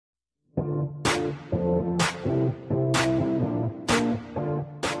All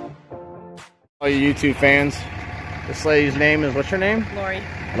you YouTube fans, this lady's name is, what's your name? Lori.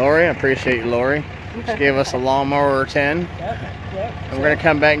 Lori, I appreciate you, Lori. She gave us a lawnmower 10. Yep. And we're going to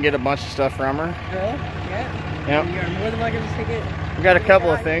come back and get a bunch of stuff from her. Really? Yeah. Yep. You're more than welcome to take it. We got a couple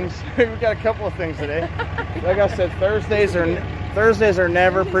of things. We got a couple of things today. Like I said, Thursdays are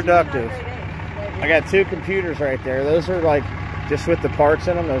never productive. I got 2 computers right there. Those are like, just with the parts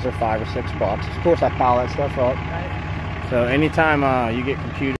in them, those are $5 or $6. Of course, I pile that stuff up. Right. So anytime you get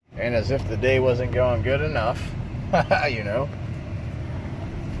computers, and as if the day wasn't going good enough, you know.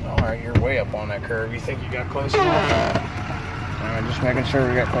 All right, you're way up on that curve. You think you got close enough? All right, just making sure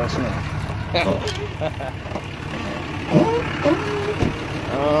we got close enough.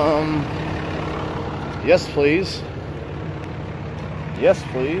 Yes, please. Yes,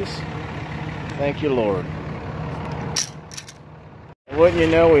 please. Thank you, Lord. And wouldn't you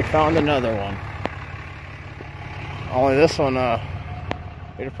know, we found another one. Only this one,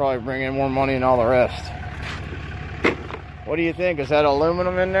 it'll probably bring in more money than all the rest. What do you think? Is that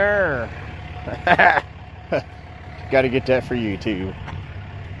aluminum in there? Got to get that for YouTube.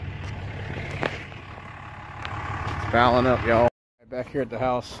 It's fouling up, y'all. Back here at the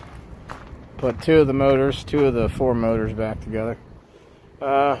house, put 2 of the 4 motors back together.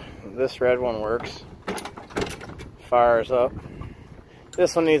 This red one works. Fires up.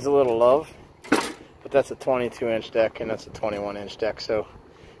 This one needs a little love, but that's a 22-inch deck and that's a 21-inch deck. So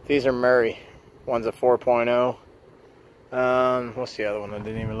these are Murray. One's a 4.0. What's the other one? I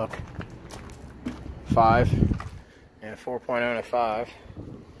didn't even look. 5. Yeah, 4.0 and a 5.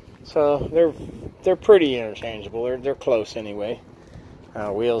 So they're pretty interchangeable. They're close anyway.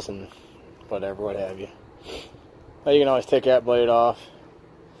 Wheels and whatever, what have you. But you can always take that blade off,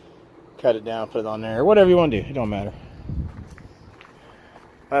 cut it down, put it on there, whatever you want to do. It don't matter.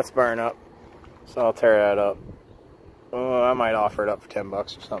 That's burn up, so I'll tear that up. Oh, I might offer it up for $10 or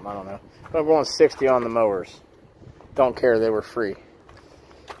something. I don't know. But I'm going 60 on the mowers. Don't care, they were free.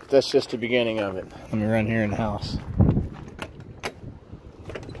 But that's just the beginning of it. Let me run here in the house.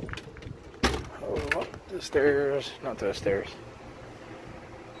 Oh, up the stairs, not those stairs.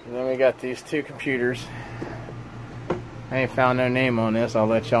 And then we got these 2 computers. I ain't found no name on this. I'll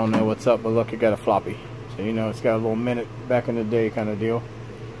let y'all know what's up. But look, it got a floppy, so you know it's got a little minute back in the day kind of deal.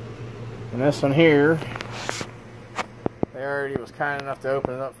 And this one here, they already was kind enough to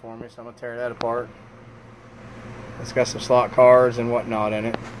open it up for me, so I'm gonna tear that apart. It's got some slot cards and whatnot in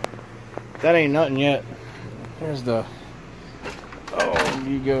it. That ain't nothing yet. There's the, oh,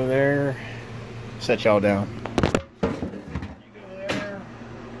 you go there. Set y'all down. You go there.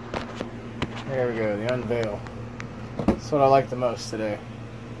 There we go, the unveil. That's what I like the most today.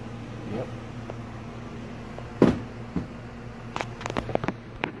 Yep.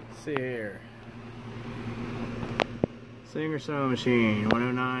 Let's see here. Singer sewing machine,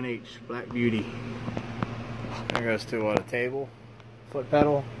 109H, Black Beauty. There goes to what, a table, foot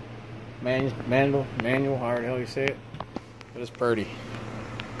pedal, manual, however the hell you say it. But it's pretty.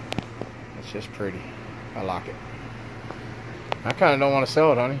 It's just pretty. I like it. I kind of don't want to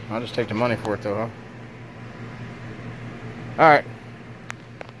sell it, honey. I'll just take the money for it though, huh? Alright.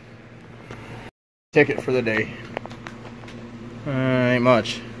 Ticket for the day. Ain't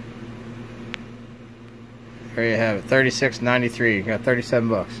much. There you have it. $36.93. Got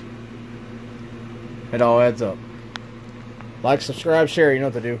 $37. It all adds up. Like, subscribe, share. You know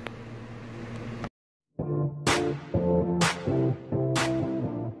what to do.